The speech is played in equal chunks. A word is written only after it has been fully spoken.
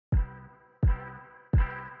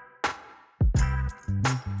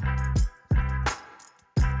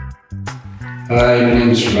Hi, my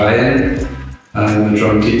name is Ryan. I'm a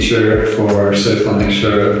drum teacher for South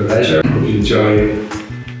Lanarkshire Leisure. Hope you enjoy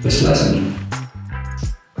this lesson.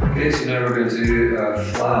 Okay, so now we're going to do a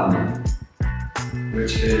flam,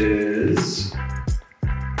 which is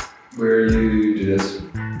where you do this.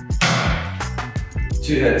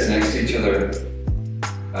 Two heads next to each other.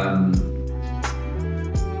 I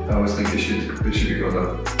always think it should be called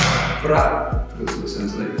a bra, because it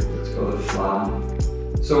sounds like it's called a flam.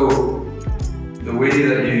 So the way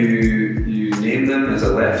that you name them as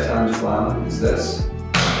a left-hand flam is this,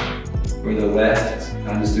 where the left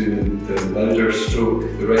hand is doing the louder stroke,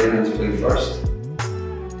 the right hand's playing first,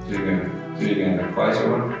 doing a quieter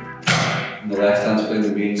one, and the left hand's playing the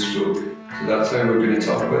main stroke. So that's how we're going to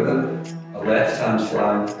talk about them. A left-hand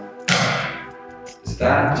flam is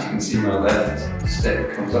that. You can see my left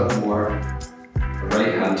stick comes up more. A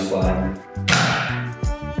right-hand flam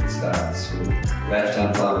is that. So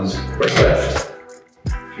left-hand flam is quite left.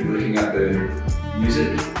 If you're looking at the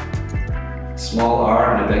music, small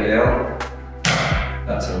R and a big L,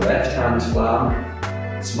 that's a left-hand flam.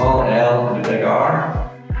 Small L and a big R,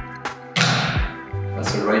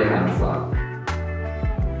 that's a right-hand flam.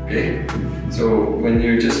 Okay? So when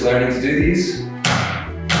you're just learning to do these,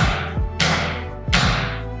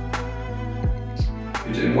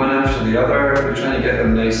 you're doing one after the other, you're trying to get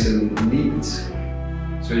them nice and neat.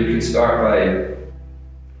 So you could start by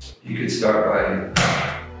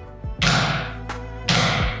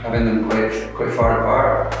having them quite far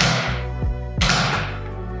apart.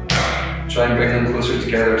 Try and bring them closer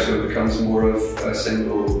together so it becomes more of a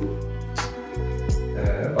single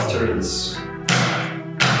utterance.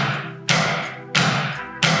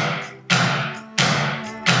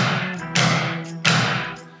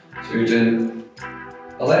 So you're doing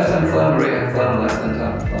a left-hand flam, right-hand flam, left-hand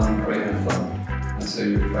flam, right-hand flam. That's how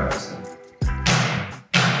you practice them.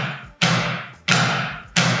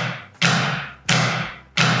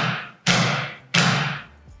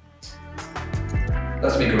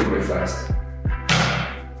 Let's make it quite fast.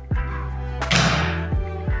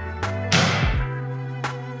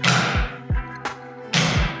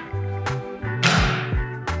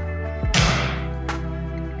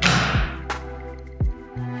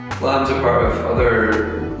 Flams are part of other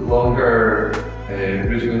longer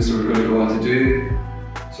rudiments that we're going to go on to do.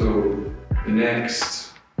 So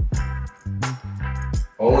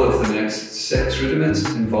all of the next 6 rudiments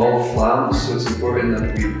involve flams, so it's important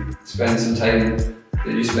that you spend some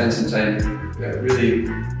time really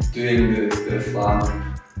doing the flam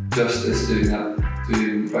justice,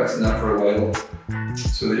 practicing that for a while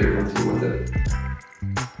so that you're comfortable with it.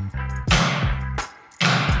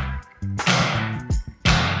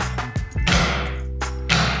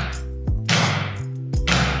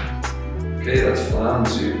 Okay, that's flam.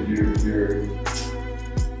 So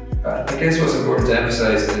I guess what's important to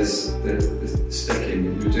emphasize is the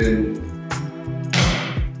sticking. You're doing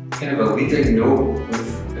kind of a leading note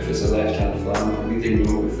if it's a left-hand flam, a leading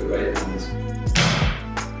note with the right hand.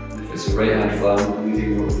 And if it's a right-hand flam, a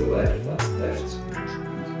leading note with the left.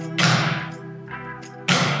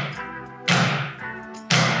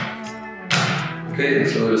 Okay,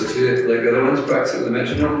 so there's 2 like the other ones. Practice it with the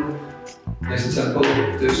metronome. Nice and simple.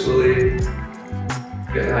 Do it slowly.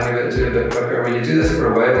 Get the hang of it. Do it a bit quicker. When you do this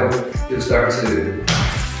for a while, you'll start to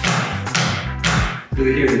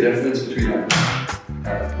really hear the difference between a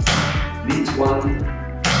neat one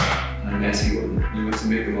and a messy one. You want to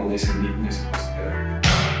make them all nice and neat, nice and close together.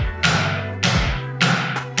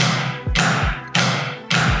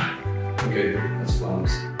 Okay, that's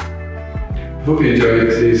flams. Hope you enjoyed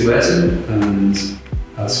today's lesson, and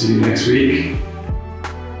I'll see you next week.